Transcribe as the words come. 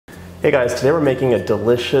Hey guys, today we're making a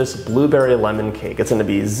delicious blueberry lemon cake. It's gonna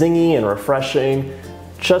be zingy and refreshing,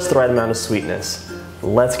 just the right amount of sweetness.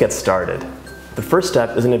 Let's get started. The first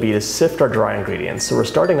step is gonna be to sift our dry ingredients. So we're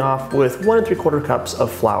starting off with 1 3/4 cups of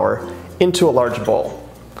flour into a large bowl.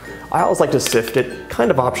 I always like to sift it, kind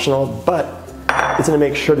of optional, but it's gonna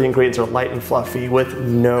make sure the ingredients are light and fluffy with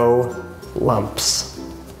no lumps.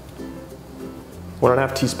 1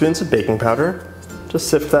 1/2 teaspoons of baking powder, just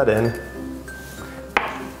sift that in.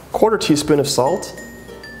 1/4 teaspoon of salt,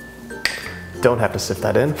 don't have to sift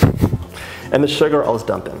that in, and the sugar I'll just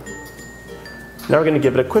dump in. Now we're going to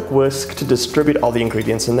give it a quick whisk to distribute all the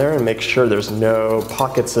ingredients in there and make sure there's no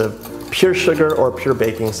pockets of pure sugar or pure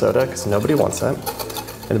baking soda, because nobody wants that.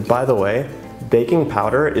 And by the way, baking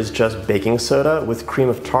powder is just baking soda with cream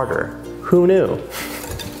of tartar. Who knew?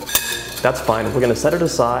 That's fine, we're going to set it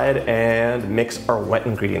aside and mix our wet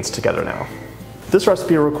ingredients together now. This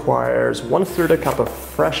recipe requires 1/3 cup of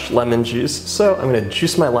fresh lemon juice, so I'm going to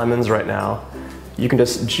juice my lemons right now. You can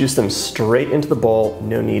just juice them straight into the bowl,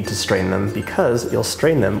 no need to strain them because you'll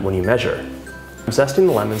strain them when you measure. I'm zesting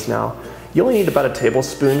the lemons now. You only need about a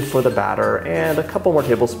tablespoon for the batter and a couple more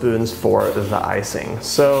tablespoons for the icing.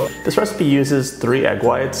 So this recipe uses 3 egg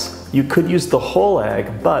whites. You could use the whole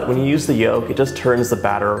egg, but when you use the yolk, it just turns the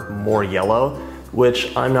batter more yellow,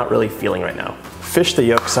 which I'm not really feeling right now. Fish the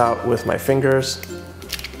yolks out with my fingers.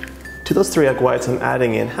 To those 3 egg whites, I'm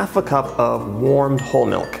adding in 1/2 cup of warmed whole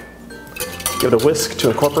milk. Give it a whisk to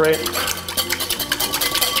incorporate.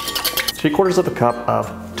 3/4 cup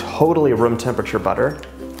of totally room temperature butter.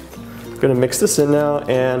 I'm gonna mix this in now,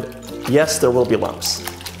 and yes, there will be lumps.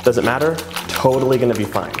 Doesn't matter, totally gonna be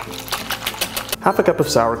fine. 1/2 cup of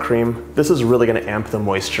sour cream. This is really gonna amp the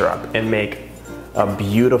moisture up and make a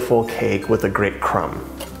beautiful cake with a great crumb.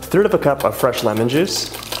 1/3 cup of fresh lemon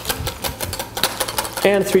juice,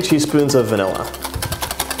 and 3 teaspoons of vanilla.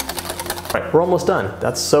 All right, we're almost done.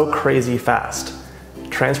 That's so crazy fast.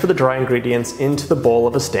 Transfer the dry ingredients into the bowl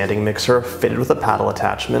of a standing mixer fitted with a paddle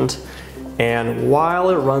attachment. And while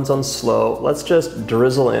it runs on slow, let's just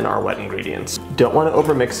drizzle in our wet ingredients. Don't want to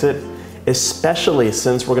overmix it, especially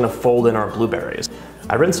since we're gonna fold in our blueberries.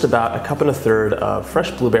 I rinsed about 1 1/4 cups of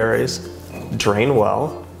fresh blueberries, drain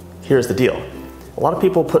well. Here's the deal. A lot of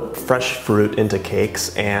people put fresh fruit into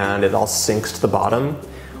cakes and it all sinks to the bottom.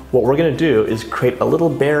 What we're gonna do is create a little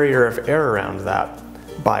barrier of air around that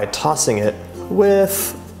by tossing it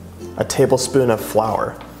with a tablespoon of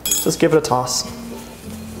flour. Just give it a toss.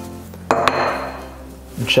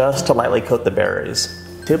 Just to lightly coat the berries.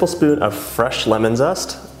 Tablespoon of fresh lemon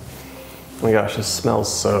zest. Oh my gosh, this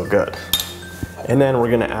smells so good. And then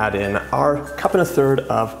we're gonna add in our 1/4 cup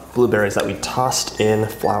of blueberries that we tossed in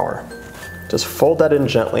flour. Just fold that in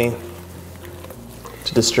gently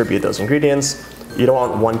to distribute those ingredients. You don't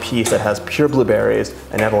want one piece that has pure blueberries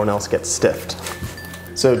and everyone else gets stiffed.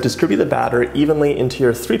 So distribute the batter evenly into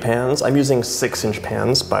your 3 pans. I'm using 6-inch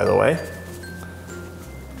pans, by the way.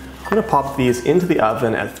 I'm gonna pop these into the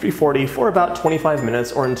oven at 340 for about 25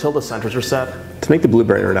 minutes or until the centers are set. To make the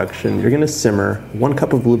blueberry reduction, you're gonna simmer 1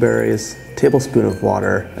 cup of blueberries, a tablespoon of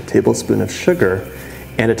water, a tablespoon of sugar,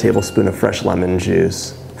 and a tablespoon of fresh lemon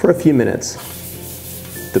juice for a few minutes.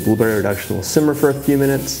 The blueberry reduction will simmer for a few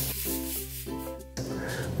minutes.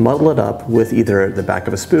 Muddle it up with either the back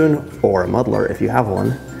of a spoon or a muddler if you have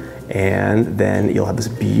one, and then you'll have this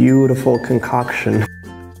beautiful concoction.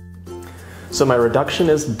 So my reduction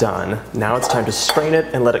is done. Now it's time to strain it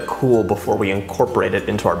and let it cool before we incorporate it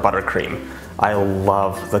into our buttercream. I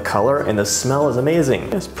love the color and the smell is amazing.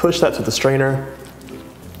 Just push that through the strainer.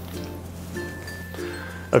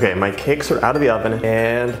 Okay, my cakes are out of the oven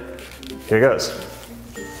and here goes.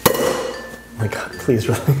 Oh my God, please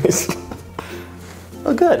release.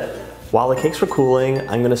 Oh good. While the cakes are cooling,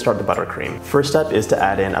 I'm gonna start the buttercream. First step is to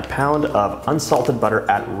add in 1 pound of unsalted butter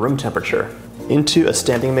at room temperature into a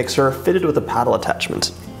standing mixer fitted with a paddle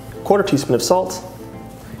attachment. 1/4 teaspoon of salt,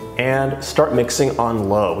 and start mixing on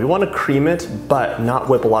low. We wanna cream it, but not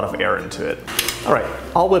whip a lot of air into it. All right,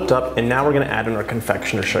 all whipped up, and now we're gonna add in our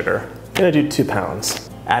confectioner sugar. I'm gonna do 2 pounds.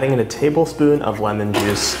 Adding in a tablespoon of lemon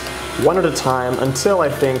juice, 1 at a time until I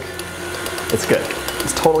think it's good.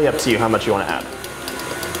 It's totally up to you how much you wanna add.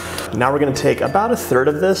 Now we're gonna take about 1/3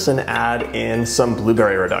 of this and add in some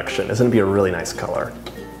blueberry reduction. It's gonna be a really nice color.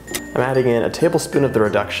 I'm adding in a tablespoon of the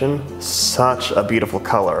reduction. Such a beautiful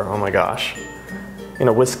color, oh my gosh. I'm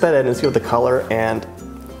gonna whisk that in and see what the color and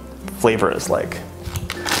flavor is like.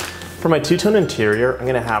 For my two-tone interior, I'm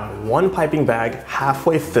gonna have 1 piping bag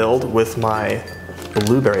halfway filled with my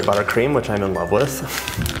blueberry buttercream, which I'm in love with.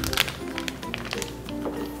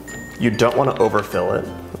 You don't wanna overfill it.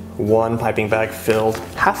 1 piping bag filled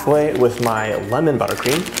halfway with my lemon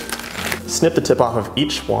buttercream. snip the tip off of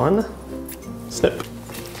each one, snip,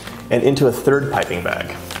 and into a third piping bag.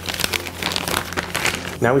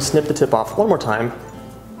 Now we snip the tip off one more time.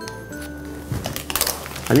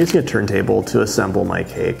 I'm using a turntable to assemble my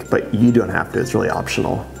cake, but you don't have to, it's really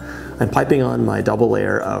optional. I'm piping on my double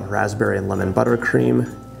layer of raspberry and lemon buttercream.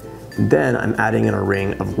 Then I'm adding in a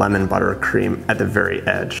ring of lemon buttercream at the very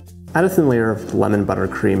edge. Add a thin layer of lemon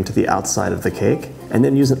buttercream to the outside of the cake, and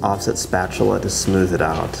then use an offset spatula to smooth it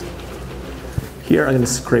out. Here I'm going to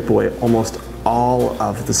scrape away almost all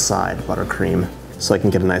of the side buttercream so I can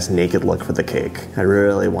get a nice naked look for the cake. I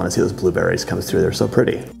really want to see those blueberries come through, they're so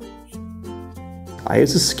pretty. I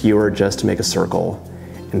use a skewer just to make a circle,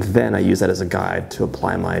 and then I use that as a guide to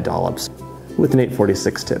apply my dollops with an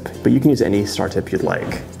 846 tip, but you can use any star tip you'd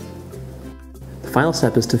like. The final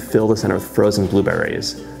step is to fill the center with frozen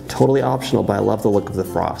blueberries. Totally optional, but I love the look of the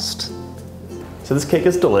frost. So this cake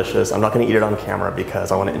is delicious. I'm not going to eat it on camera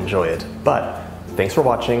because I want to enjoy it, but thanks for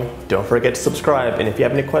watching. Don't forget to subscribe, and if you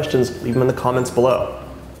have any questions, leave them in the comments below.